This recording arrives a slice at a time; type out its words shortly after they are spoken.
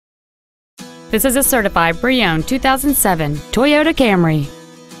This is a certified pre-owned 2007 Toyota Camry.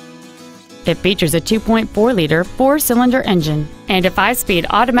 It features a 2.4-liter four-cylinder engine and a 5-speed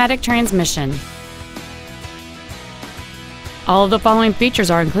automatic transmission. All of the following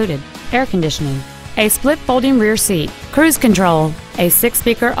features are included: air conditioning, a split folding rear seat, cruise control, a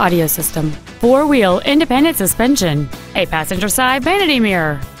 6-speaker audio system, 4-wheel independent suspension, a passenger side vanity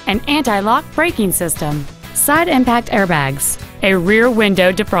mirror, an anti-lock braking system, side impact airbags, a rear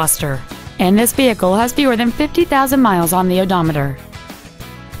window defroster, and this vehicle has fewer than 50,000 miles on the odometer.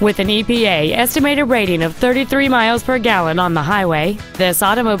 With an EPA estimated rating of 33 miles per gallon on the highway, this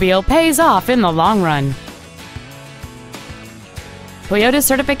automobile pays off in the long run. Toyota's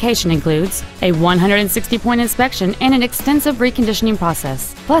certification includes a 160-point inspection and an extensive reconditioning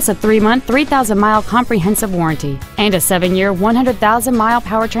process, plus a 3-month, 3,000-mile comprehensive warranty and a 7-year, 100,000-mile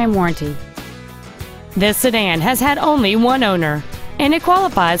powertrain warranty. This sedan has had only one owner, and it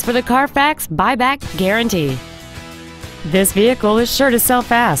qualifies for the Carfax buyback guarantee. This vehicle is sure to sell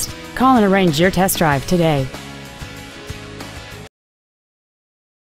fast. Call and arrange your test drive today.